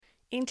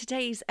In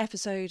today's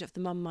episode of the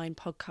Mum Mind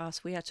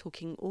podcast, we are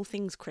talking all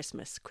things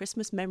Christmas,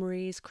 Christmas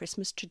memories,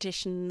 Christmas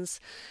traditions,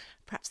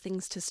 perhaps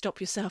things to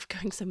stop yourself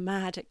going so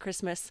mad at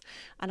Christmas.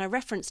 And I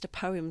referenced a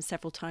poem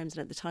several times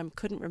and at the time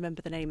couldn't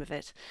remember the name of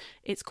it.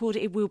 It's called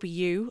It Will Be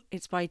You.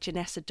 It's by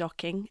Janessa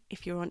Docking.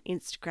 If you're on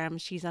Instagram,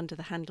 she's under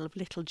the handle of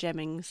Little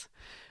Gemmings.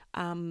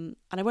 And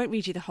I won't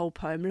read you the whole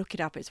poem. Look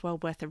it up. It's well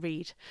worth a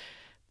read.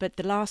 But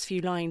the last few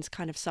lines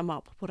kind of sum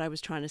up what I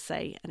was trying to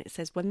say. And it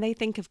says, when they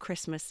think of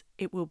Christmas,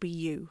 it will be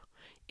you.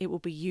 It will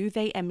be you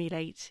they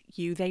emulate,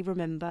 you they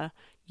remember,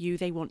 you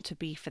they want to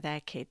be for their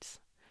kids.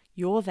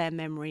 You're their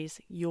memories,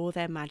 you're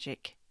their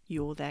magic,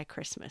 you're their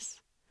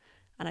Christmas.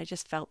 And I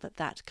just felt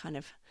that kind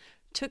of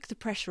took the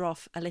pressure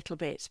off a little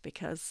bit,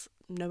 because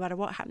no matter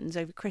what happens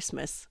over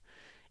Christmas,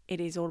 it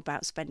is all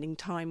about spending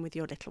time with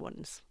your little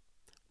ones.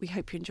 We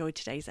hope you enjoyed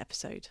today's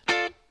episode.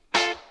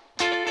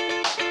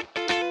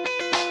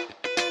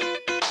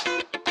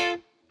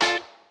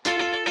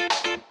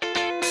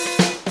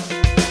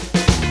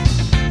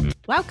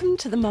 Welcome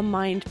to the Mum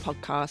Mind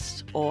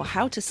podcast, or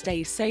how to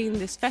stay sane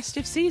this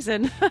festive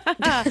season.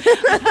 I'm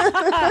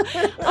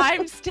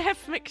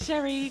Steph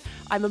McSherry.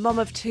 I'm a mum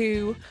of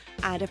two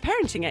and a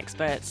parenting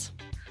expert.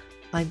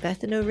 I'm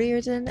Bethan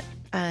O'Riordan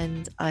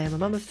and I am a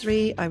mum of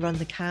three. I run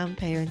the Calm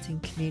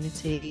Parenting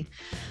Community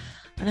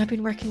and I've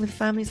been working with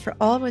families for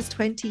almost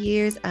 20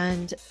 years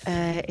and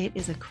it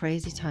is a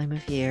crazy time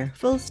of year.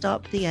 Full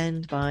stop, the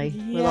end, bye.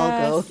 Yes. We'll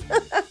all go.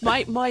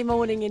 My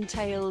morning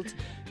entailed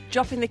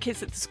dropping the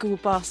kids at the school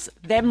bus,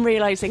 them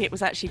realising it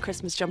was actually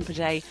Christmas jumper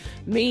day,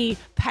 me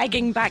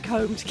pegging back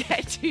home to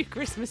get 2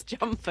 Christmas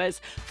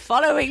jumpers,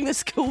 following the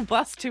school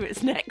bus to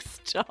its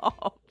next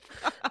stop.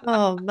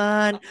 Oh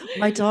man,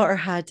 my daughter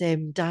had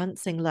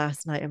dancing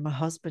last night and my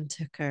husband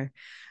took her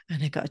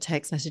and I got a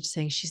text message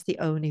saying she's the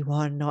only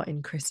one not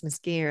in Christmas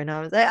gear, and I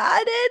was like, I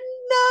didn't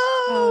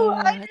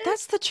know.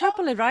 That's the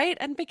trouble, right?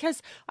 And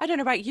because I don't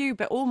know about you,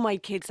 but all my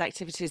kids'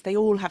 activities, they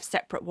all have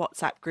separate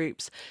WhatsApp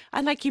groups,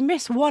 and like you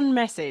miss one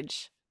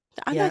message.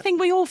 And I think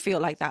we all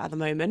feel like that at the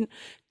moment.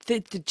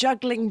 The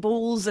juggling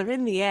balls are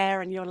in the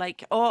air and you're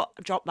like, oh,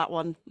 drop that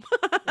one.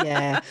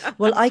 Yeah.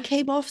 Well, I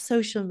came off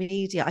social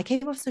media.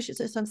 So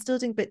I'm still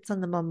doing bits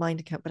on the Mum Mind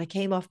account, but I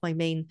came off my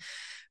main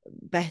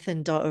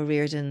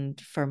Bethan.O'Riordan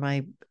for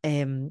my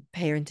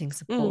parenting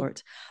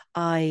support.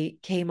 I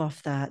came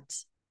off that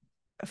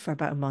for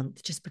about a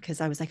month just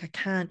because I was like, I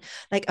can't,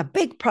 like I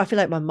feel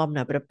like my mum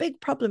now, but a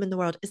big problem in the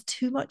world is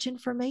too much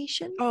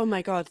information. Oh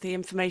my God, the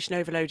information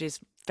overload is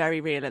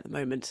very real at the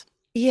moment.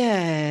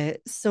 Yeah,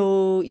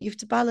 so you have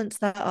to balance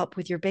that up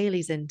with your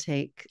Bailey's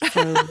intake.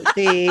 So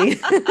I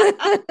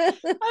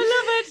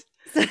love it.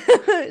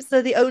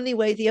 So the only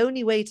way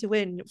to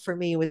win for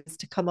me was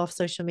to come off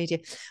social media,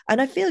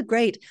 and I feel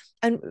great.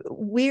 And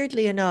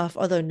weirdly enough,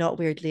 although not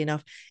weirdly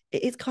enough,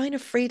 it's kind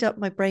of freed up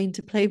my brain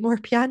to play more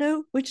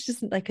piano, which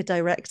isn't like a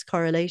direct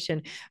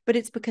correlation, but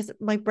it's because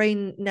my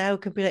brain now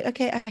can be like,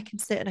 okay, I can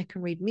sit and I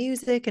can read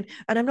music, and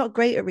I'm not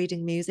great at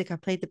reading music. I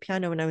played the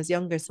piano when I was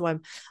younger, so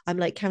I'm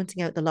like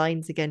counting out the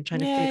lines again,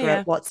 trying to figure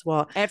out what's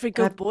what. Every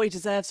good boy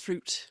deserves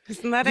fruit,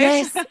 isn't that it?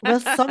 Yes, well,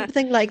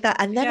 something like that.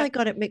 And then I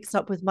got it mixed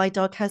up with My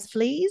Dog Has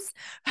Fleas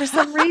for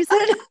some reason,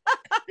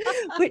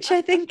 which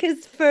I think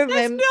is for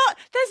there's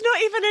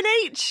not even an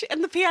H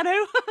in the piano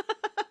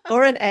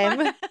or an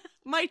M.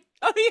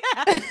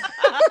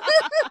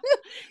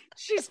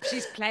 She's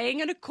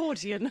playing an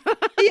accordion.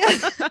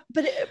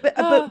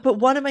 But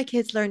one of my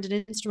kids learned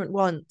an instrument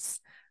once,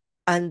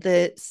 and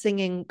the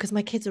singing, because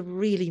my kids are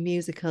really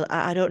musical.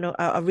 I don't know,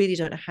 I really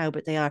don't know how,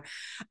 but they are.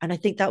 And I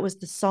think that was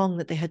the song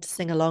that they had to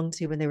sing along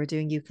to when they were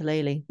doing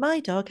ukulele.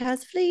 My dog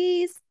has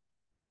fleas.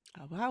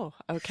 Oh wow,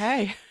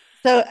 okay.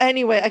 So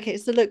anyway, okay,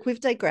 so look,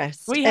 we've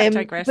digressed. We have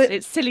digressed.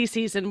 It's silly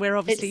season. We're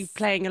obviously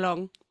playing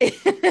along.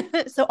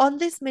 So on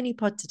this mini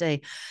pod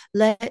today,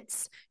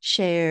 let's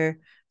share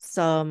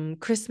some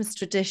Christmas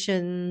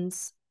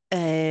traditions,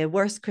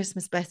 worst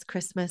Christmas, best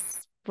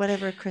Christmas,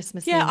 whatever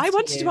Christmas means. I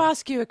wanted to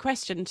ask you a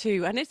question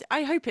too, and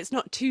I hope it's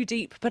not too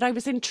deep, but I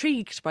was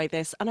intrigued by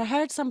this, and I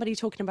heard somebody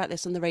talking about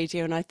this on the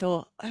radio, and I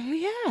thought, oh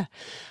yeah,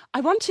 I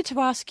wanted to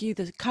ask you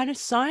the kind of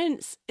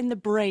science in the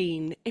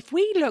brain. If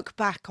we look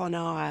back on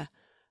our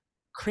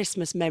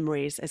Christmas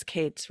memories as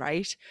kids,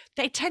 right,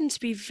 they tend to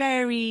be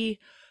very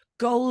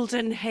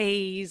golden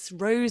haze,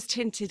 rose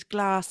tinted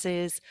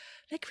glasses.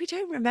 Like, we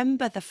don't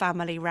remember the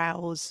family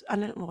rows.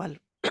 And well,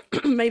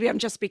 maybe I'm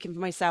just speaking for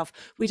myself.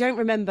 We don't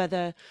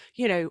remember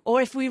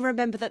or if we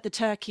remember that the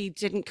turkey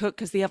didn't cook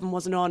because the oven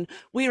wasn't on,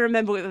 we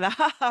remember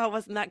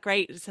wasn't that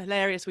great? It's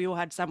hilarious. We all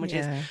had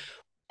sandwiches. Yeah.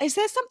 Is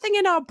there something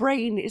in our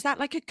brain? Is that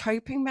like a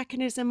coping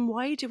mechanism?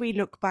 Why do we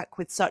look back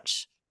with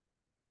such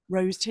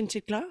rose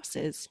tinted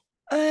glasses?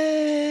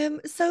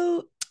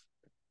 So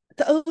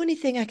the only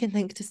thing I can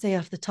think to say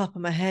off the top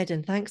of my head,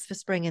 and thanks for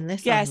springing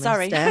this on me,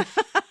 sorry. Steph.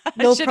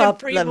 No problem. Have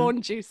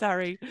pre-warned you,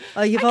 sorry.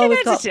 Oh, you've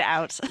always got it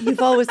out.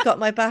 You've always got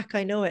my back.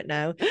 I know it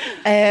now.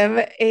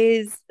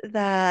 Is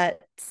that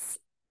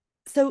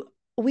so?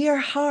 We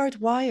are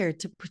hardwired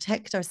to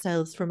protect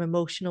ourselves from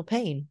emotional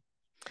pain.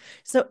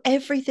 So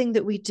everything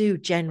that we do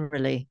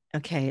generally,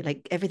 okay,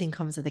 like everything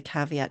comes with a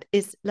caveat,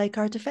 is like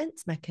our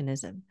defense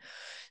mechanism.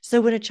 So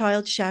when a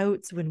child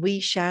shouts, when we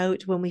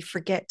shout, when we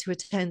forget to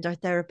attend our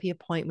therapy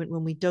appointment,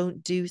 when we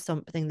don't do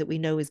something that we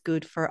know is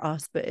good for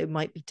us, but it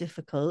might be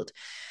difficult,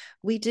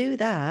 we do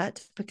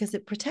that because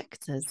it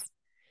protects us.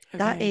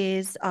 That Okay.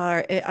 is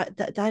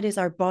that is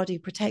our body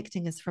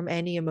protecting us from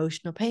any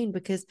emotional pain,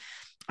 because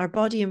our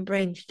body and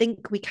brain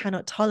think we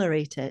cannot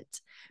tolerate it.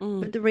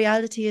 Mm. But the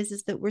reality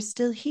is that we're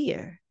still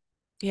here.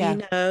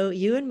 Yeah.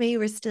 You and me,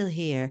 we're still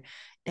here.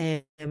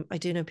 I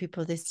do know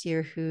people this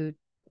year who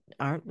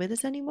aren't with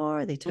us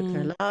anymore. They took Mm.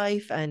 their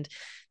life, and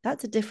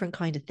that's a different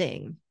kind of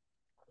thing.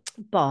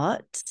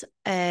 But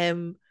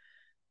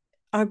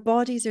our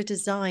bodies are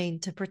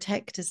designed to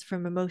protect us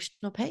from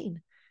emotional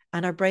pain,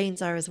 and our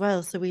brains are as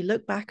well. So we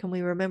look back and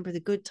we remember the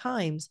good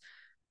times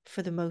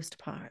for the most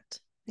part,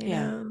 you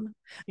Yeah. know.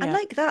 And Yeah.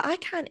 like that, I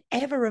can't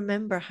ever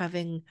remember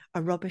having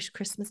a rubbish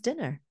Christmas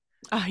dinner.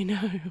 I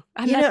know.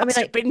 And You there know, I mean, must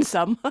have like, been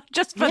some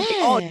just for the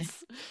yeah.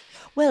 odds.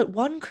 Well,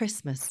 one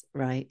Christmas,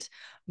 right?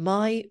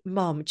 My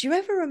mom, do you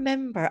ever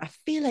remember? I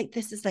feel like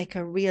this is like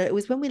a real, it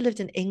was when we lived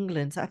in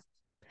England. So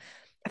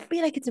I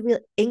feel like it's a real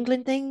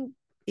England thing,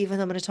 even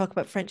though I'm going to talk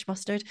about French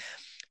mustard.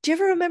 Do you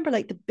ever remember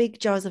like the big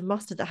jars of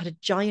mustard that had a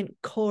giant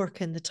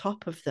cork in the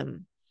top of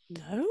them?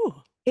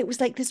 No. It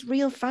was like this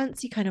real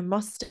fancy kind of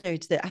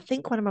mustard that I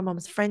think one of my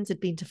mom's friends had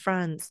been to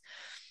France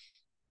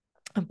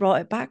and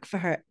brought it back for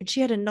her. And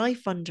she had a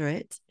knife under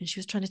it and she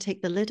was trying to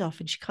take the lid off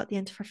and she cut the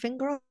end of her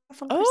finger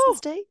off on Christmas Oh,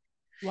 Day.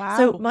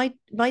 So wow.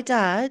 my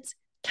dad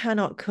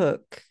cannot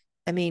cook.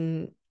 I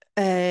mean,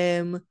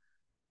 um,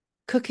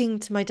 cooking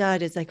to my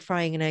dad is like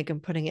frying an egg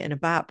and putting it in a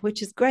bap,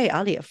 which is great.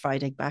 I'll eat a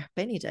fried egg bap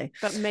any day.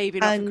 But maybe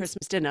not for And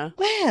Christmas dinner.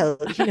 well,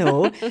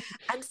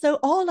 and so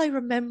all I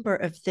remember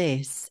of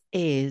this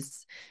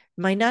is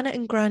my nana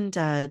and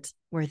granddad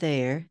were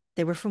there.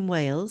 They were from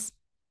Wales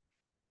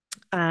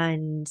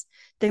and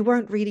they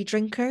weren't really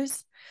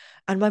drinkers.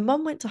 And my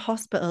mum went to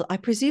hospital, I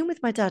presume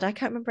with my dad. I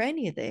can't remember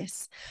any of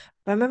this,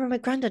 but I remember my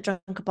granddad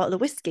drank a bottle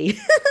of whiskey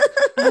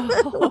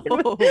Oh,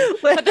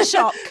 when, for the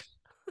shock.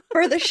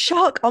 for the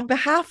shock on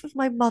behalf of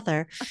my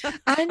mother.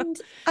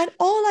 And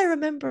all I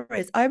remember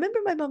is I remember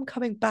my mum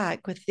coming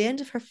back with the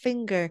end of her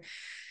finger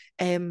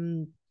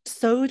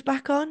sewed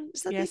back on.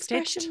 Is that the Yeah,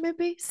 expression? stitched.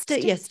 Maybe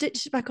yeah, Stitched.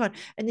 stitched back on.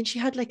 And then she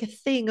had like a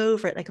thing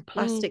over it, like a Mm.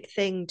 plastic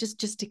thing,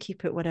 just to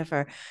keep it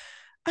whatever.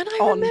 And I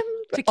On. remember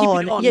To keep it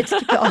on, on. yeah, to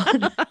keep it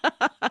on.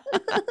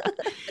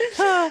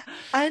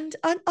 And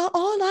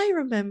all I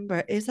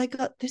remember is I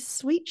got this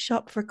sweet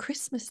shop for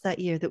Christmas that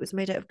year that was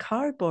made out of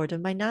cardboard,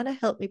 and my nana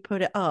helped me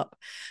put it up,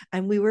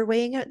 and we were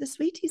weighing out the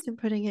sweeties and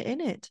putting it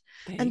in it.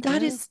 There you And go.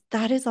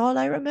 that is all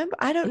I remember.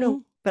 I don't know,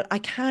 Mm. but I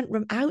can't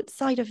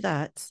outside of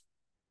that.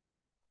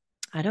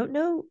 I don't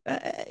know.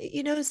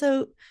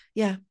 So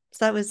yeah,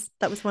 so that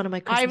was one of my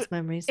I Christmas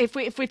memories.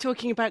 if we're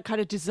talking about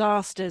kind of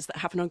disasters that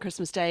happen on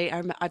Christmas Day,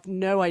 I've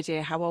no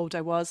idea how old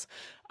I was,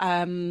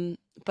 um,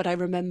 but I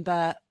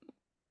remember.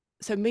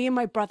 So me and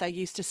my brother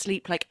used to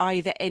sleep like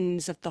either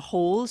ends of the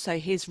hall. So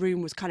his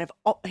room was kind of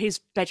his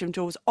bedroom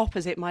door was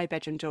opposite my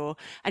bedroom door,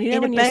 and In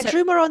a when you're so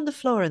bedroom or on the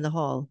floor in the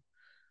hall?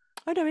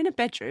 oh no, in a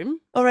bedroom.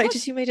 All right,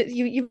 just What?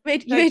 you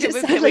No, made it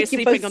that sound we're like you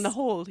sleeping on the both.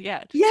 hall.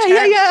 Yeah, Yeah,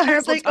 yeah, yeah. I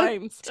was terrible like, oh,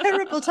 times.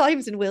 terrible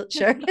times in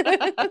Wiltshire.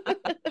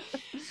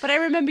 But I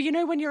remember,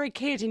 when you're a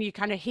kid and you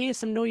kind of hear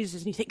some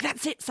noises and you think,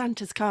 that's it,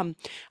 Santa's come.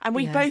 And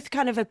we Yeah. both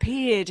kind of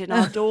appeared in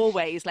our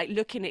doorways, like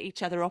looking at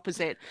each other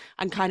opposite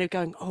and kind of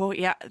going, oh,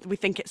 yeah, we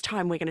think it's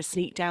time, we're going to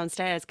sneak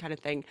downstairs, kind of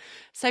thing.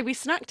 So we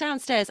snuck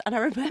downstairs. And I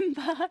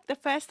remember the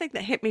first thing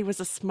that hit me was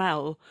a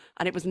smell.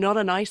 And it was not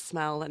a nice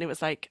smell. And it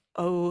was like,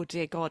 oh,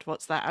 dear God,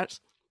 what's that?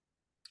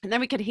 And then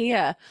we could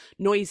hear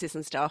noises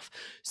and stuff.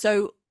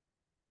 So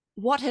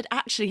what had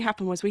actually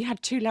happened was we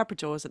had two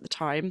Labradors at the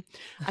time,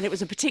 and it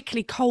was a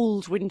particularly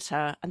cold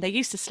winter, and they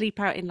used to sleep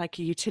out in like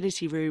a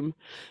utility room.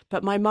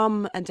 But my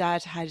mum and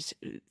dad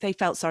they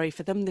felt sorry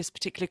for them this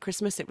particular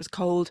Christmas. It was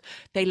cold.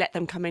 They let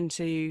them come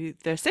into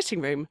the sitting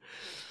room.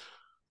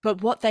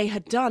 But what they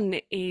had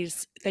done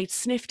is they'd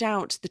sniffed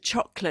out the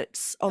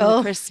chocolates on the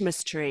Oh.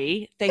 Christmas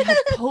tree. They had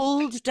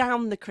pulled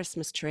down the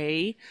Christmas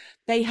tree.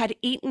 They had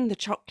eaten the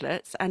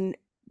chocolates. And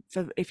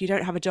if you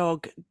don't have a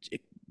dog,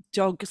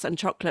 dogs and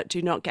chocolate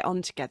do not get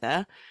on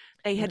together.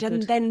 They had Not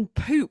good. then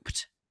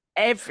pooped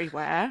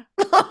everywhere.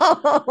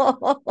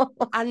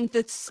 And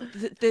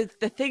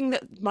the thing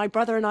that my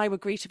brother and I were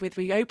greeted with,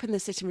 we opened the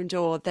sitting room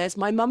door. There's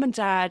my mum and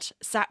dad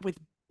sat with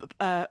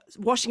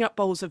washing up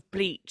bowls of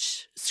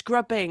bleach,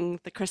 scrubbing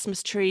the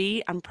Christmas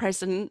tree and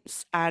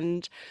presents.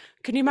 And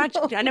can you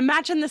imagine? And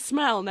imagine the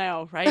smell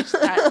now, right?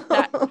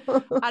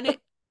 And it,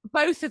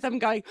 both of them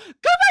going, go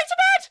back to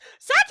bed.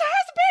 Santa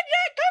hasn't been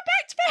yet. Go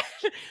back to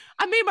bed.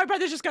 And me and my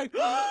brother just going,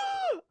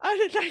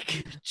 and it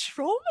like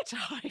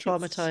Traumatized.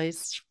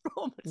 traumatized.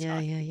 Yeah,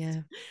 yeah,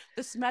 yeah.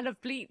 The smell of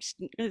bleach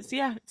is,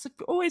 yeah, it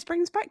always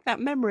brings back that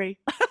memory.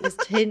 Is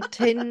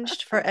tinged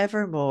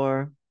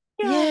forevermore.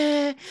 Yeah.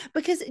 Yeah,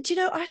 because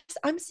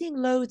I'm seeing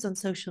loads on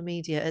social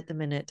media at the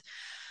minute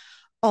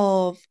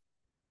of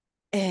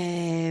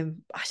I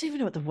don't even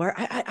know what the word.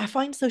 I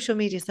find social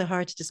media so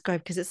hard to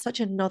describe because it's such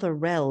another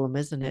realm,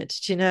 isn't it?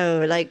 Do you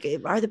know, like,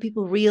 are the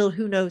people real?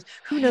 Who knows?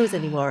 Who knows Yeah.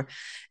 anymore?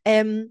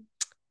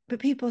 But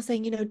people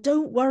saying,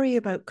 don't worry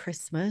about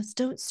Christmas,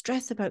 don't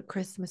stress about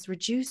Christmas,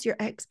 reduce your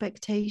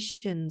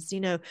expectations,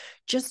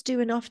 just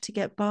do enough to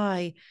get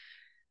by.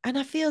 And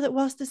I feel that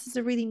whilst this is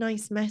a really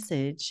nice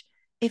message,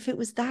 if it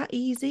was that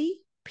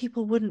easy,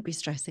 people wouldn't be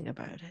stressing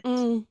about it.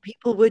 Mm,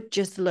 People would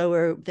just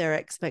lower their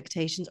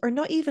expectations, or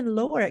not even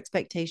lower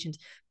expectations,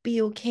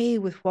 be okay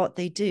with what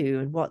they do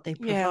and what they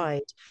yeah.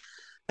 provide.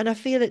 And I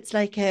feel it's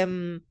like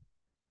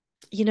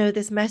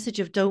this message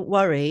of don't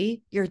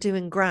worry, you're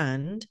doing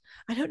grand.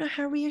 I don't know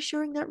how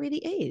reassuring that really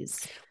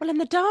is. Well,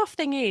 and the daft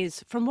thing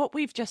is, from what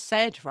we've just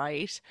said,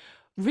 right?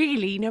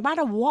 Really, no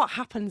matter what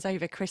happens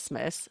over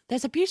Christmas,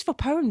 there's a beautiful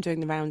poem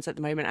doing the rounds at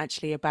the moment,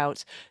 actually,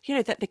 about,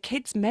 that the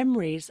kids'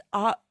 memories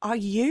are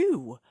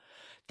you.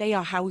 They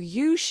are how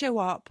you show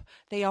up.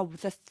 They are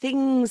the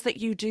things that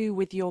you do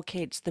with your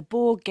kids, the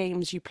board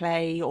games you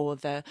play or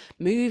the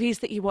movies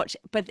that you watch.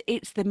 But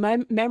it's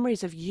the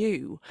memories of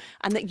you,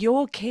 and that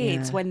your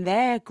kids, Yeah. when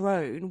they're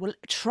grown, will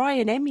try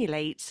and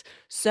emulate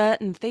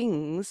certain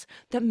things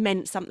that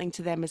meant something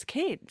to them as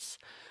kids.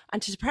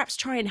 And to perhaps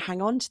try and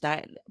hang on to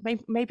that.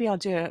 Maybe I'll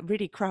do a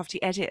really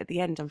crafty edit at the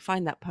end and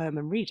find that poem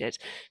and read it,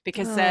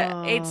 because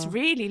it's Oh.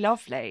 really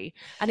lovely.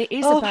 And it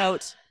is Oh,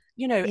 about,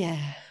 yeah.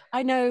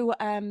 I know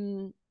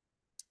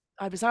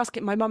I was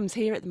asking, my mum's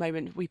here at the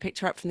moment. We picked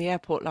her up from the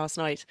airport last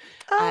night,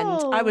 and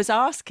I Oh. was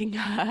asking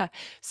her.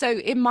 So,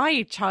 in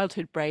my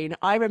childhood brain,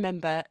 I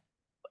remember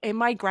in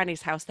my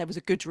granny's house there was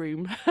a good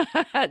room.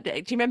 Do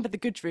you remember the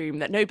good room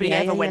that nobody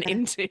Yeah, ever yeah, went yeah.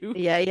 into?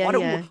 Yeah, yeah,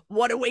 yeah.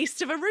 What a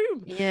waste of a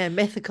room. Yeah,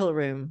 mythical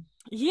room.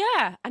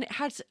 Yeah, and it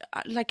had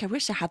like, I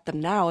wish I had them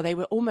now. They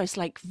were almost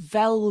like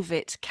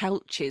velvet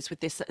couches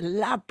with this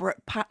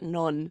elaborate pattern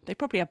on. They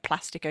probably had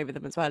plastic over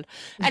them as well.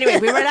 Anyway,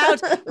 we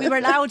were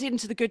allowed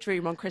into the good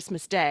room on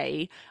Christmas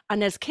Day,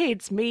 and as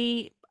kids,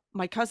 me,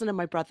 my cousin, and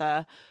my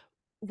brother,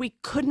 we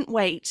couldn't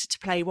wait to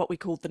play what we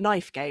called the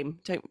knife game.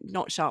 Don't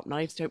Not sharp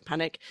knives, don't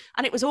panic.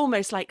 And it was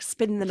almost like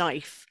spin the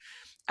knife.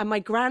 And my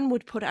gran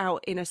would put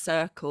out in a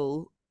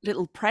circle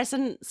little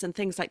presents and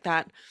things like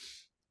that.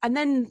 And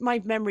then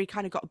my memory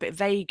kind of got a bit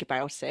vague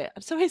about it.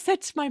 And so I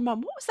said to my mum,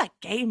 what was that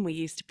game we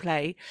used to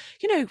play?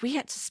 We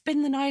had to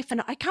spin the knife,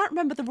 and I can't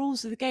remember the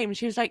rules of the game. And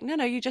she was like,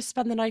 no, you just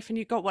spun the knife and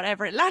you got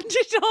whatever it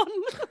landed on.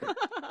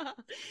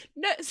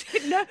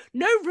 No,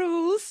 no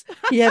rules.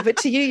 Yeah, but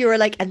to you, you were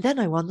like, and then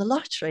I won the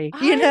lottery.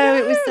 I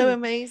It was so know.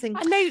 amazing.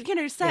 And they,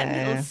 certain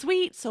little Yeah.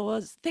 sweets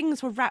or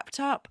things were wrapped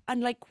up.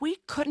 And like, we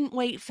couldn't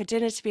wait for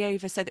dinner to be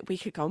over so that we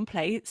could go and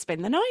play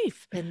spin the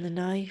knife. Spin the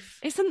knife.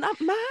 Isn't that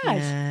mad?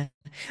 Yeah.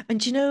 And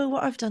do you know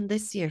what I've done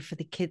this year for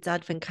the kids'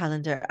 advent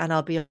calendar? And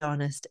I'll be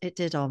honest, it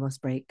did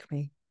almost break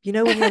me. When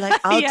you're like,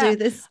 I'll Yeah. do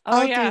this, Oh,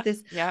 I'll do yeah.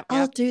 this, Yeah. I'll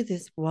Yeah. do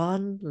this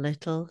one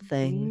little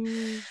thing.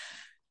 Mm.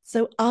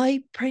 So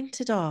I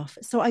printed off,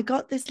 so I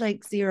got this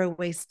like zero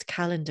waste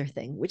calendar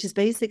thing, which is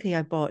basically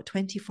I bought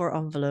 24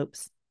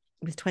 envelopes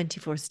with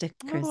 24 Oh,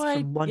 stickers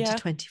from 1 to yeah.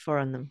 24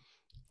 on them.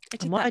 I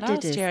And did what that I did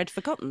last is year. I'd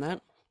forgotten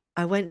that.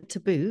 I went to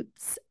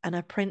Boots and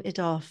I printed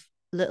off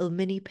little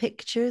mini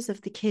pictures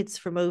of the kids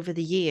from over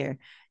the year.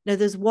 Now,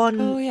 there's Oh,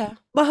 one, yeah.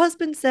 my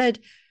husband said,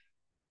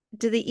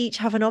 do they each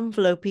have an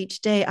envelope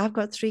each day? I've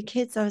got 3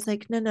 kids. I was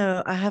like,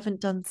 no, I haven't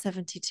done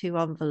 72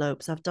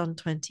 envelopes. I've done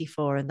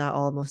 24, and that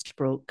almost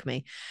broke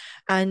me.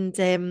 And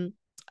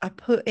I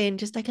put in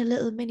just like a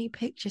little mini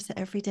picture. So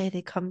every day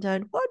they come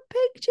down, what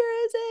picture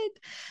is it?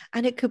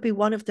 And it could be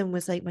one of them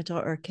was like my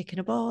daughter kicking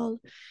a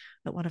ball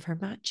at one of her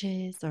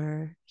matches,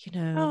 or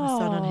my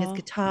son on his Oh,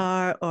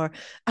 guitar,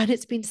 and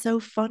it's been so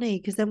funny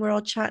because then we're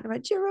all chatting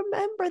about, do you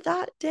remember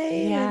that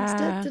day, and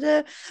da, yeah. da,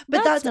 da.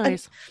 But That's that's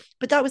nice.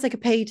 but that was like a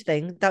paid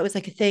thing, that was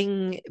like a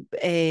thing.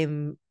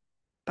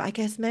 But I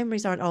guess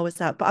memories aren't always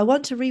that. But I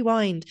want to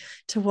rewind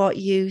to what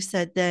you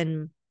said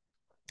then.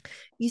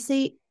 You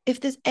see, if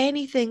there's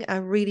anything I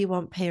really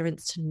want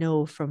parents to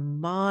know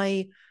from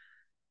my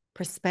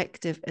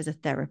perspective as a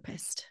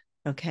therapist,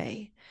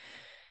 okay,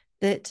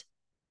 that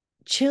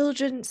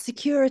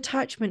secure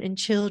attachment in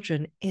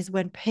children is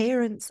when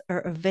parents are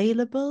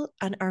available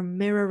and are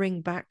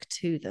mirroring back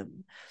to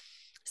them.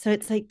 So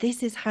it's like,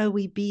 this is how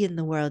we be in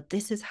the world.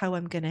 This is how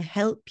I'm going to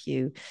help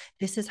you.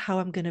 This is how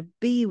I'm going to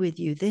be with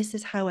you. This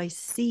is how I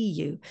see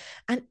you.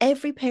 And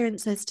every parent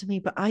says to me,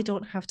 but I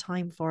don't have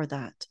time for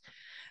that.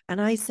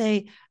 And I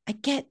say, I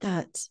get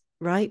that,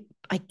 right?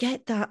 I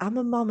get that. I'm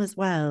a mom as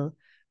well.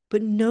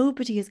 But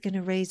nobody is going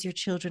to raise your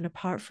children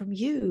apart from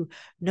you.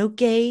 No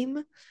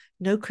game,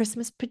 no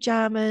Christmas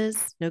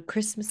pajamas, no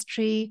Christmas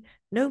tree,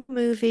 no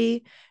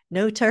movie,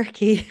 no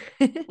turkey.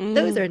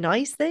 Those Mm. are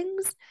nice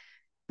things,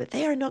 but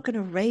they are not going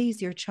to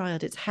raise your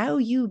child. It's how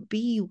you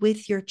be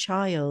with your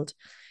child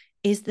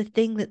is the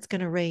thing that's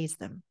going to raise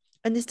them.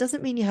 And this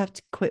doesn't mean you have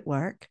to quit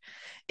work.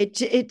 It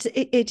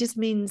just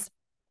means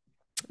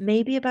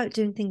maybe about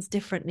doing things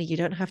differently. You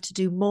don't have to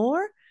do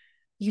more.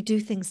 you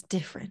do things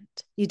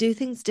different. You do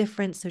things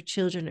different so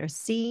children are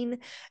seen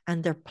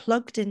and they're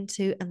plugged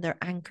into and they're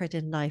anchored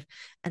in life.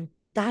 And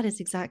that is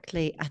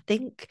exactly, I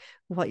think,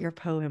 what your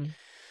poem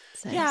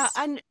Yeah, says.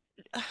 and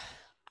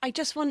I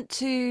just want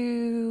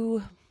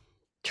to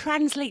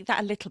translate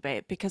that a little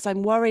bit because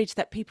I'm worried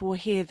that people will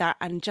hear that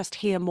and just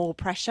hear more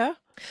pressure.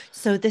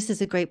 So this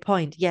is a great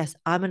point. Yes,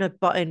 I'm going to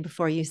butt in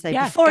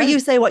Yeah, before go. you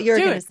say what you're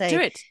Do going to it. Do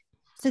say. it.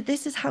 So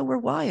this is how we're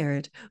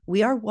wired.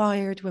 We are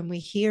wired when we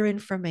hear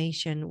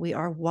information. We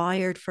are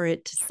wired for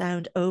it to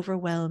sound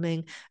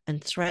overwhelming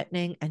and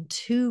threatening and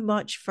too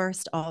much,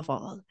 first of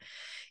all,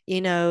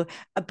 because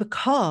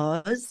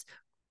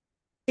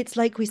it's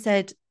like we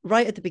said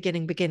right at the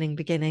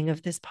beginning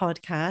of this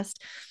podcast.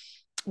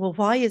 Well,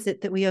 why is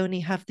it that we only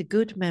have the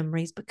good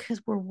memories?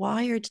 Because we're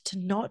wired to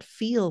not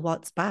feel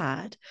what's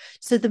bad.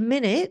 So the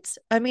minute,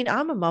 I mean,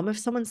 I'm a mom. If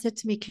someone said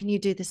to me, "Can you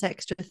do this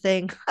extra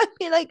thing?" I'd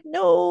be like,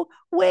 "No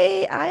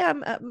way, I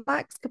am at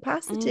max Mm.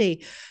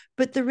 capacity."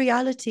 But the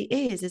reality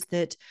is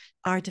that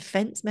our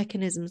defense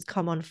mechanisms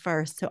come on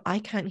first. So I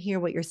can't hear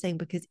what you're saying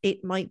because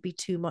it might be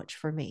too much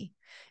for me.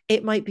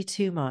 It might be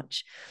too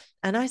much.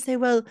 And I say,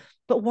 well,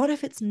 but what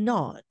if it's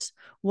not?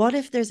 What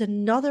if there's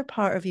another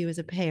part of you as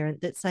a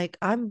parent that's like,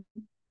 I'm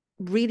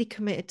really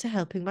committed to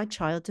helping my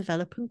child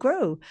develop and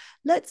grow?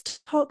 Let's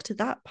talk to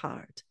that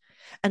part.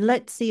 And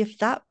let's see if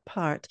that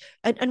part,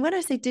 and when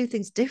I say do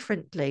things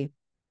differently,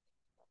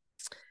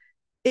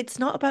 it's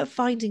not about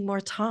finding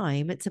more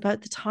time. It's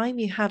about the time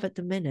you have at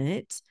the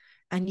minute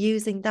and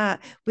using that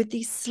with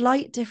these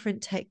slight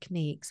different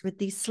techniques, with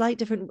these slight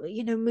different,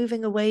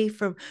 moving away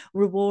from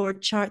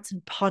reward charts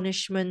and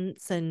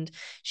punishments and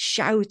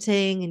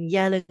shouting and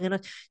yelling. And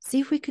see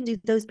if we can do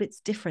those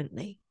bits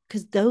differently,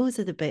 because those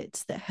are the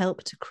bits that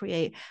help to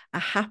create a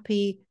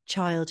happy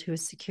child who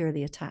is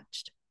securely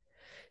attached.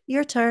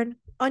 Your turn.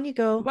 On you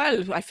go.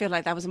 Well, I feel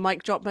like that was a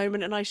mic drop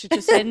moment and I should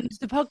just end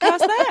the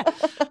podcast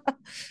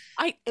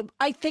there.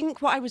 I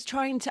think what I was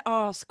trying to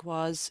ask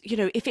was,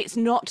 if it's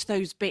not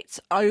those bits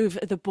over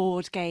the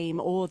board game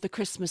or the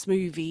Christmas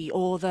movie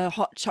or the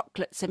hot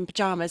chocolates in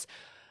pajamas,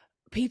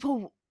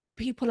 people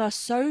people are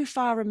so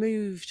far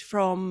removed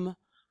from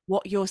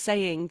what you're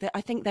saying that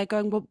I think they're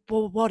going,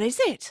 well, what is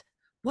it?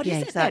 What Yeah,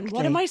 is it then?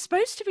 What am exactly. I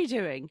supposed to be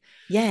doing?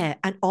 Yeah.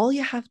 And all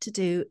you have to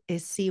do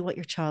is see what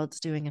your child's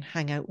doing and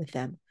hang out with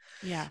them.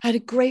 Yeah. I had a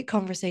great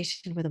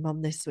conversation with a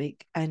mum this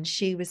week, and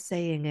she was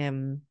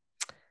saying,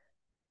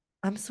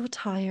 I'm so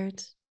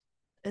tired.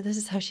 This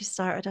is how she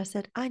started. I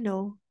said, I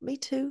know, me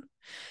too.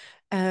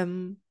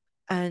 And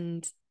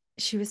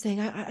she was saying,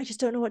 I just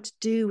don't know what to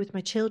do with my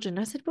children.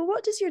 I said, well,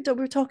 what does your daughter,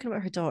 we were talking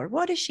about her daughter,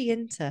 what is she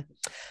into?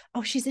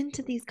 Oh, she's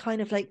into these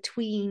kind of like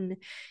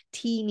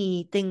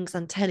teeny things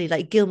on telly,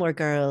 like Gilmore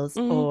Girls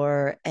Mm.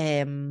 or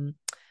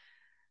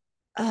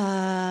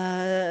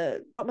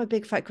not My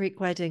Big Fat Greek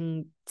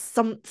Wedding,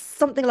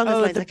 something along those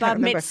Oh, lines. the I can't bar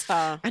remember.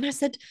 mitzvah. And I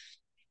said,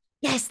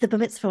 yes, the bar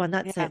mitzvah one,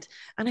 that's Yeah. it.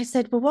 And I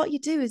said, well, what you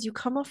do is you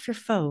come off your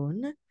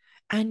phone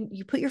and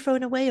you put your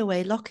phone away,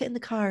 lock it in the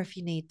car if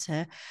you need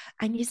to,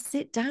 and you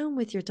sit down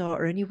with your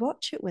daughter and you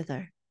watch it with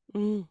her.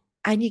 Mm.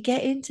 And you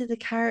get into the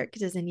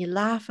characters and you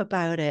laugh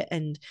about it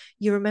and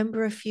you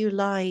remember a few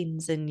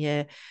lines and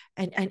you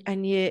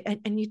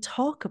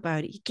talk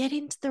about it. You get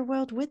into their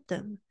world with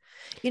them.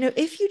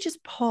 If you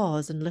just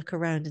pause and look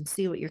around and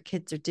see what your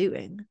kids are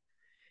doing,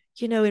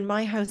 in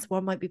my house,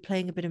 one might be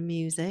playing a bit of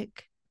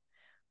music,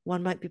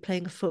 one might be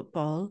playing a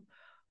football,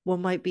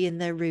 one might be in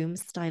their room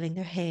styling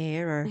their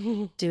hair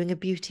or doing a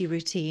beauty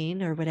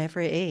routine or whatever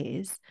it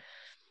is.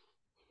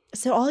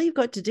 So all you've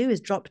got to do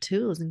is drop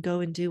tools and go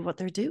and do what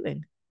they're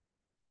doing.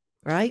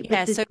 Right.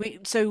 Yeah,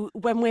 so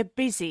when we're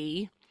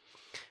busy,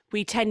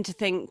 we tend to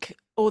think,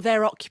 oh,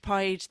 they're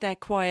occupied, they're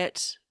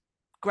quiet,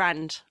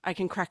 grand, I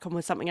can crack on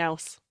with something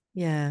else.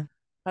 Yeah.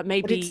 But But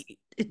maybe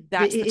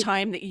that's the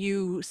time that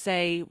you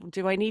say,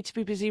 do I need to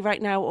be busy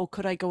right now, or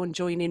could I go and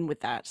join in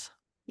with that?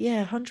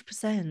 yeah,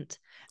 100%.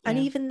 And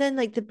Yeah. even then,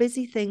 like the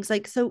busy things,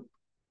 like, so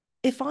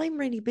if I'm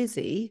really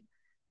busy,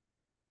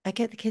 I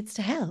get the kids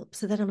to help.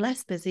 So then I'm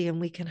less busy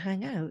and we can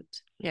hang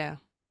out, Yeah.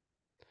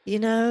 you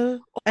know?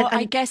 Or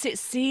I And guess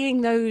it's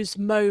seeing those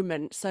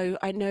moments. So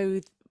I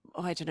know,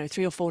 I don't know,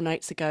 3 or 4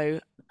 nights ago,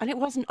 and it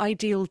wasn't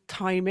ideal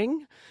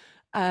timing.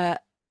 Uh,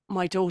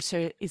 my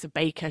daughter is a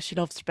baker. She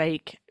loves to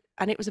bake.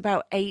 And it was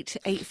about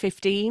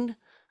 8:15.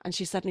 And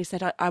she suddenly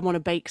said, I want to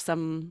bake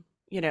some,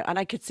 and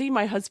I could see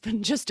my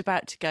husband just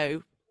about to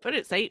go, but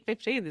it's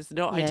 8:15. This is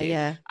not yeah, ideal.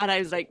 yeah, And I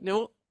was like,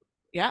 no,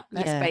 yeah,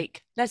 let's yeah.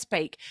 bake. Let's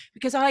bake.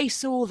 Because I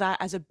saw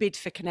that as a bid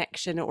for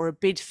connection or a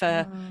bid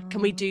for,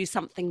 can we Oh, do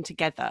something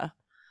together?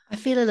 I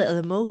feel a little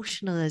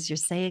emotional as you're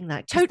saying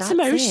that because Totes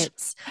that's emotion.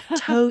 it.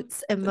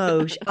 Totes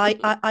emotion.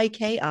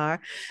 IKR.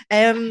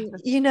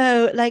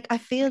 Like I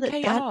feel that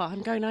IKR.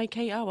 I'm going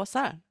IKR. What's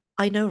that?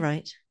 I know,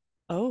 right?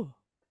 Oh,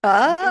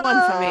 new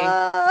one for me.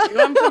 Ah, New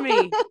one for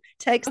me.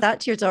 text that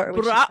to your daughter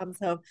when she Bruh. comes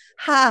home.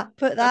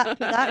 Put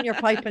that in your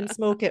pipe and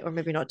smoke it, or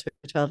maybe not to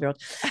a 12-year-old.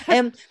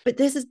 But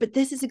this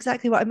is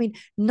exactly what I mean.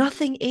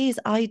 Nothing is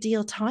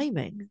ideal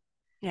timing,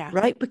 Yeah.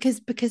 right?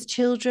 Because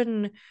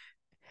children,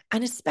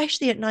 And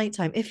especially at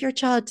nighttime, if your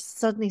child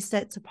suddenly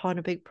sets upon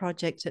a big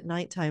project at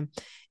nighttime,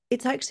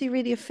 it's actually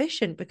really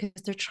efficient because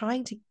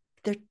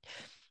they're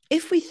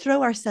if we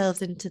throw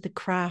ourselves into the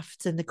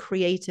crafts and the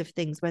creative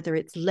things, whether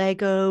it's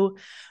Lego,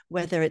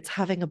 whether it's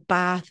having a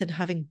bath and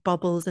having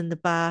bubbles in the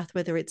bath,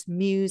 whether it's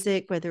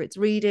music, whether it's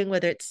reading,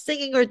 whether it's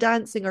singing or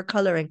dancing or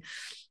coloring,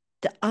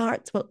 the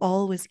arts will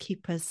always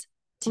keep us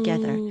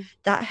together. Mm,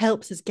 That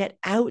helps us get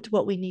out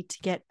what we need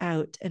to get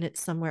out, and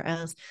it's somewhere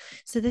else.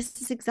 So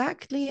this is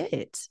exactly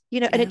it,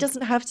 and it yeah.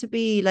 doesn't have to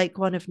be like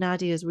one of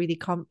Nadia's really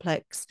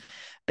complex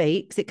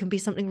bakes. It can be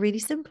something really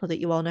simple that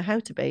you all know how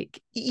to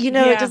bake. It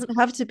Yeah. doesn't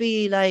have to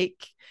be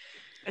like,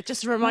 It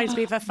just reminds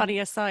me of a funny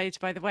aside,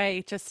 by the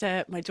way. Just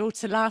my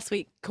daughter last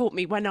week caught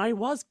me when I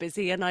was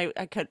busy, and I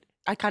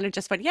kind of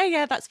just went, yeah,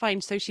 yeah, that's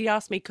fine. So she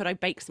asked me, could I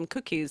bake some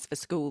cookies for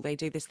school? They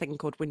do this thing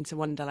called Winter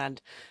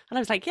Wonderland, and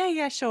I was like, yeah,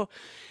 yeah, sure.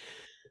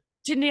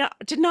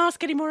 Didn't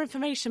ask any more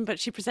information, but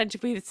she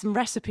presented me with some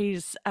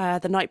recipes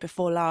the night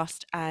before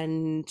last,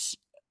 and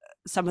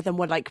some of them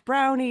were like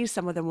brownies,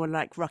 some of them were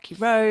like Rocky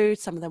Road,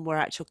 some of them were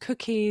actual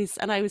cookies.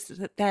 And I was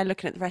there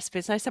looking at the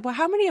recipes, and I said, well,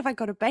 how many have I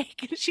got to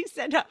bake? And she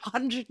said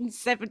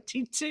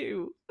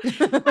 172.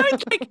 I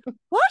was like,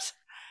 what?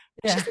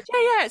 She yeah. said,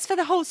 yeah, yeah, it's for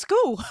the whole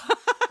school.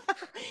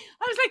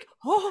 I was like,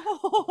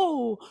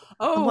 oh,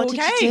 And oh, what did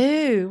you okay.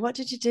 do? What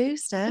did you do,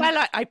 Steph?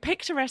 Well, I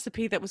picked a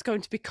recipe that was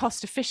going to be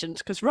cost efficient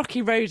because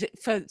Rocky Road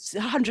for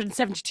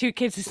 172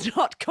 kids is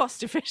not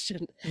cost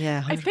efficient.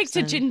 Yeah, I picked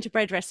a 100%.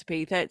 gingerbread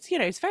recipe that's,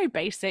 it's very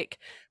basic.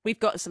 We've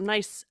got some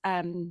nice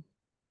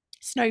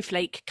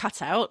snowflake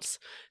cutouts.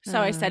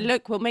 So I said, Uh,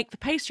 look, we'll make the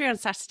pastry on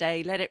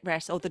Saturday, let it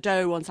rest, or the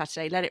dough on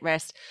Saturday, let it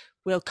rest.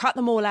 We'll cut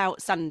them all out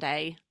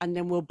Sunday, and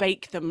then we'll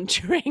bake them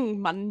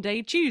during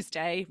Monday,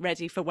 Tuesday,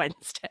 ready for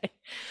Wednesday.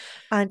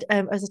 and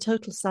as a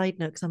total side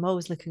note, because I'm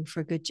always looking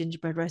for a good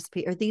gingerbread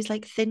recipe, are these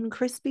like thin,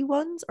 crispy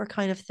ones or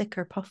kind of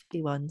thicker,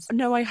 puffy ones?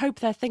 No, I hope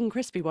they're thin,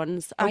 crispy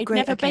ones. Oh, I'd great.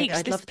 never Okay, baked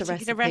I'd this love the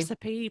particular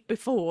recipe. recipe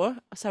before,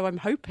 so I'm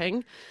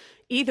hoping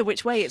either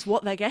which way it's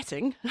what they're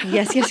getting.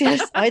 Yes, yes,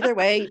 yes. Either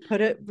way,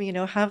 put it,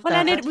 have Well,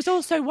 and it that. was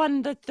also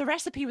one that the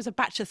recipe was a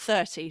batch of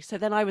 30. So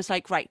then I was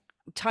like, right,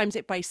 times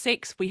it by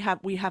 6. We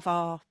have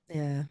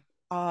Yeah.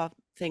 our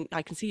thing.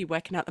 I can see you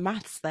working out the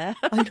maths there.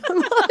 I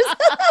know.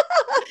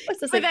 I was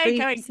just We're like there three,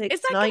 going, is six,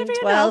 that going to nine, be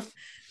 12. enough?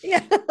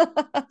 Yeah.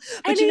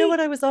 But you know Any what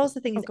I was also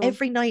thinking Oh, is go on.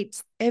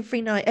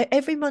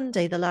 every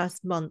Monday, the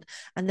last month,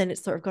 and then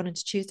it's sort of gone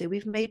into Tuesday,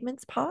 we've made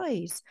mince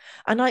pies.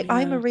 And I'm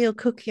a Yeah. real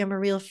cookie, I'm a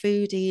real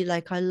foodie.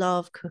 Like I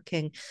love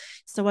cooking.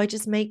 So I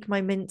just make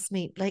my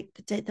mincemeat like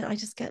the day that I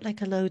just get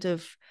like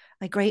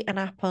I grate an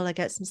apple, I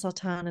get some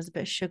sultanas, a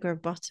bit of sugar,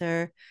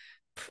 butter.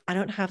 I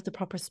don't have the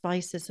proper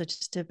spices, so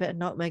just a bit of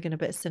nutmeg and a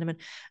bit of cinnamon.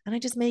 And I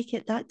just make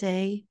it that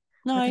day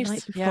or the night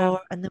Nice. Yeah.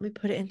 before, and then we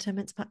put it into a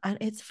mince pie, and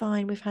it's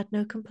fine. We've had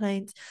no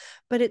complaints.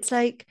 But it's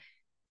like,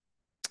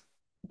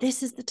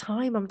 this is the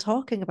time I'm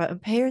talking about,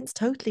 and parents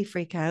totally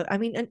freak out. I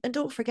mean, and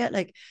don't forget,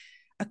 like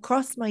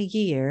across my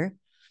year,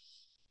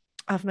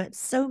 I've met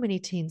so many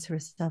teens who are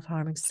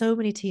self-harming, so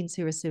many teens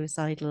who are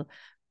suicidal.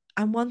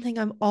 And one thing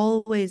I'm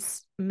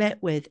always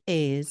met with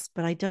is,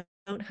 but I don't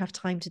have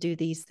time to do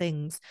these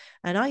things.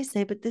 And I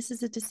say, but this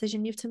is a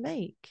decision you have to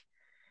make,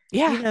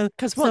 Yeah.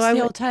 Because So what's I the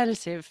would,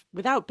 alternative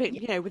without,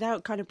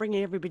 without kind of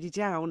bringing everybody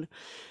down?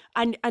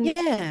 And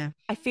yeah,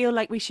 I feel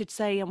like we should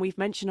say, and we've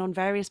mentioned on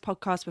various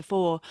podcasts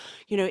before,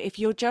 if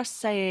you're just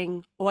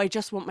saying, oh, I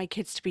just want my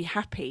kids to be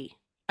happy,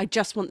 I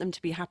just want them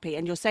to be happy,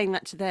 and you're saying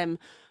that to them,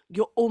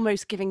 you're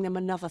almost giving them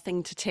another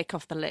thing to tick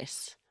off the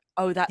list.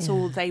 Oh, that's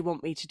all yeah, they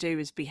want me to do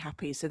is be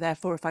happy. So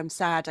therefore, if I'm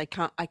sad, I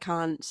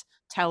can't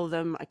tell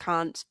them, I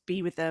can't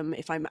be with them.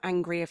 If I'm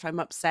angry, if I'm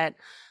upset,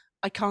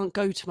 I can't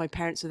go to my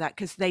parents with that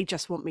because they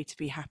just want me to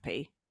be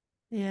happy.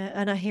 yeah.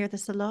 And I hear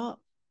this a lot.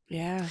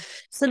 Yeah.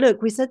 So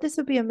look, we said this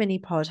would be a mini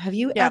pod. Have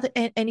you Yeah.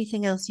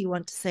 anything else you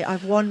want to say?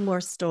 I've one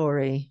more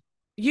story,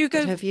 You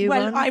but go. have you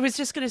Well, one? I was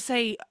just going to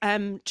say,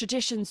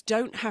 traditions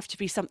don't have to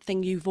be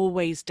something you've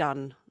always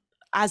done.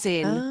 As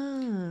in,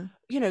 Ah,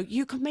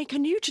 you could make a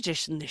new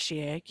tradition this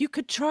year. You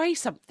could try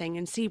something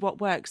and see what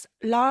works.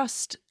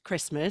 Last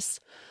Christmas,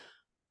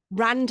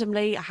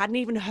 randomly, I hadn't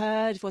even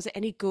heard, was it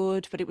any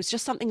good? But it was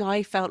just something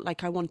I felt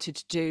like I wanted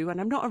to do. And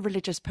I'm not a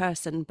religious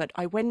person, but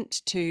I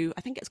went to,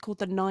 I think it's called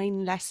the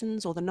Nine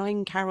Lessons or the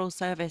Nine Carol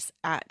service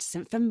at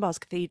St. Finbarr's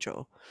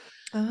Cathedral.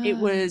 It ah,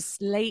 was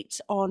late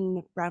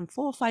on around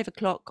 4 or 5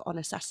 o'clock on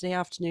a Saturday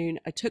afternoon.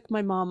 I took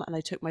my mum and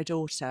I took my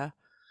daughter.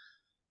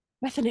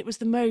 Bethan, it was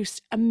the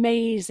most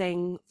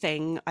amazing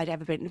thing I'd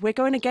ever been. We're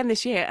going again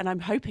this year, and I'm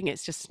hoping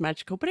it's just as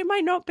magical, but it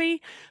might not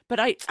be. But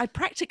I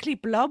practically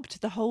blubbed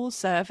the whole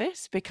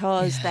service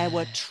because there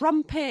were yeah,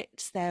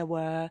 trumpets, there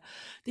were,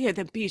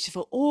 the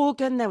beautiful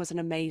organ, there was an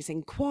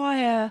amazing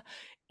choir.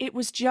 It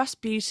was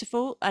just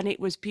beautiful, and it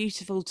was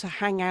beautiful to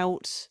hang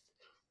out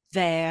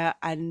there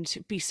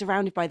and be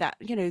surrounded by that,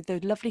 the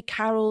lovely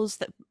carols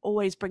that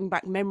always bring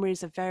back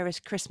memories of various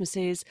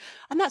Christmases.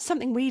 And that's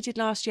something we did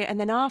last year. And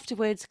then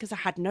afterwards, because I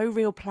had no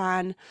real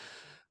plan,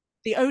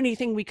 the only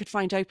thing we could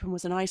find open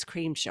was an ice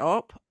cream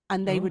shop.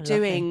 And they oh, were lovely.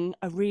 doing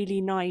a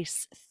really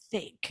nice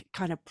thick,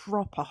 kind of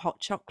proper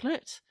hot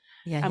chocolate.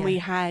 Yeah, And yeah. we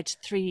had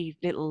 3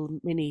 little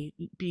mini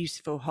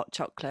beautiful hot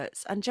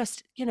chocolates, and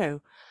just,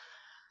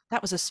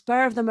 that was a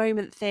spur of the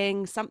moment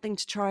thing, something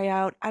to try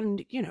out.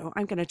 And,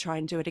 I'm going to try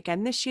and do it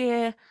again this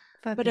year.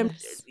 But,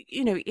 Fabulous.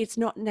 it's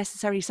not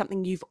necessarily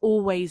something you've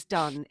always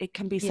done. It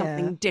can be Yeah.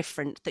 something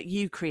different that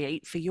you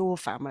create for your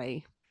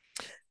family.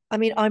 I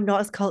mean, I'm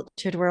not as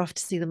cultured. We're off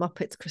to see the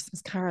Muppets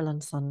Christmas Carol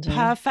on Sunday.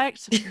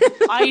 Perfect.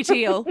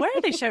 Ideal. Where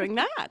are they showing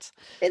that?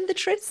 In the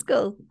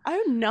Triskel.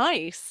 Oh,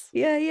 nice.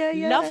 Yeah, yeah,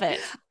 yeah. Love it.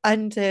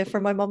 And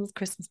for my mum's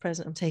Christmas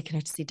present, I'm taking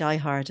her to see Die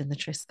Hard in the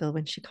Triskel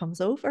when she comes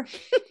over.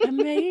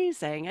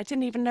 Amazing. I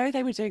didn't even know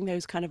they were doing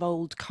those kind of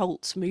old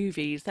cult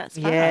movies. That's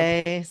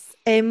fab. Yes.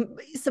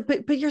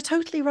 But you're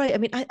totally right. I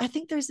mean, I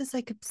think there's this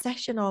like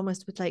obsession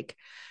almost with like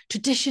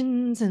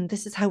traditions, and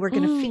this is how we're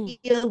gonna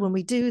feel when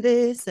we do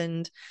this.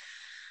 And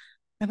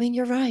I mean,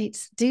 you're right.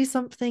 Do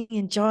something,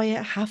 enjoy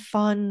it, have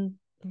fun,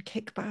 and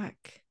kick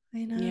back.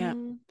 Yeah.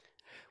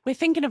 We're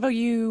thinking of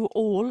you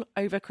all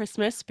over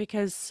Christmas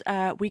because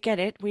we get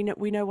it. We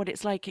know what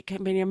it's like. It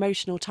can be an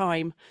emotional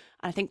time.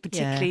 I think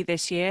particularly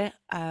this year,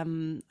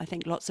 I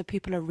think lots of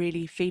people are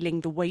really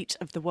feeling the weight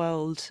of the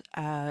world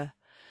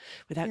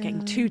without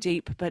getting too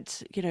deep.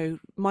 But,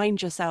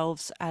 mind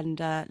yourselves and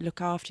look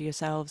after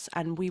yourselves.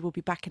 And we will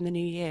be back in the new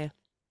year.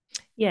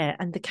 Yeah,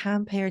 and the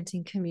Calm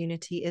Parenting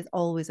community is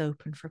always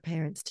open for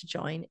parents to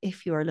join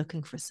if you are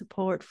looking for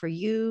support for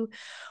you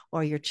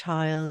or your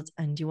child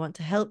and you want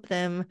to help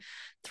them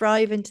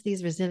thrive into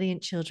these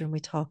resilient children we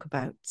talk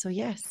about. So,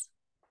 yes.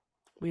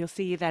 We'll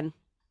see you then.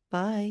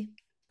 Bye.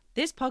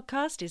 This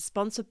podcast is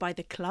sponsored by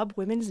the Club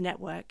Women's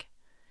Network.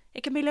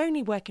 It can be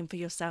lonely working for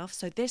yourself,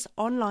 so this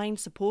online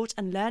support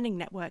and learning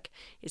network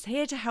is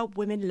here to help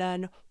women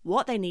learn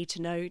what they need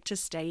to know to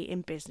stay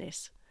in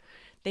business.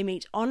 They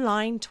meet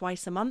online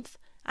twice a month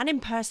and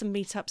in-person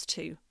meetups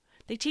too.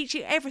 They teach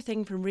you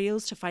everything from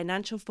reels to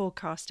financial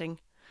forecasting.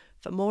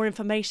 For more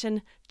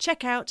information,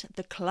 check out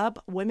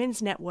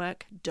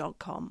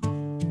theclubwomensnetwork.com.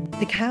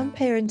 The Calm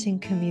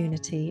Parenting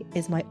community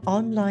is my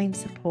online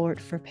support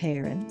for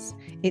parents.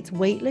 It's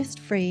waitlist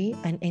free,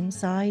 and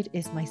inside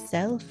is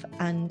myself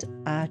and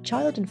a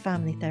child and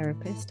family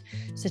therapist.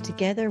 So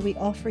together we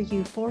offer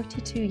you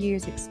 42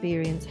 years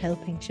experience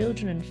helping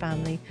children and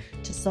family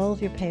to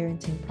solve your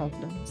parenting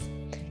problems.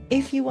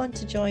 If you want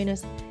to join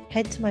us,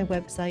 head to my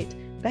website,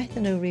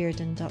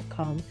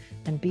 bethanoreardon.com,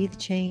 and be the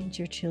change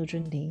your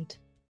children need.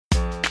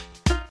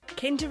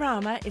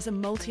 Kinderama is a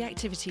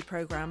multi-activity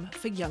programme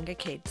for younger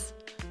kids.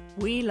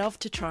 We love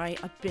to try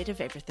a bit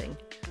of everything.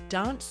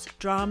 Dance,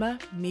 drama,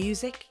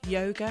 music,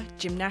 yoga,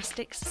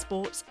 gymnastics,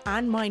 sports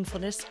and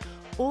mindfulness,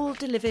 all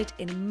delivered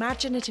in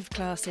imaginative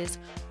classes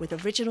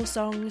with original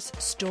songs,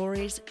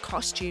 stories,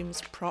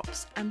 costumes,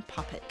 props and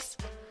puppets.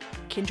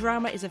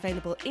 Kinderama is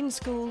available in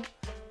school,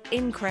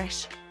 in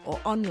creche or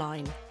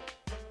online.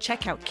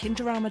 Check out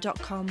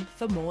kinderama.com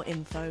for more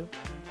info.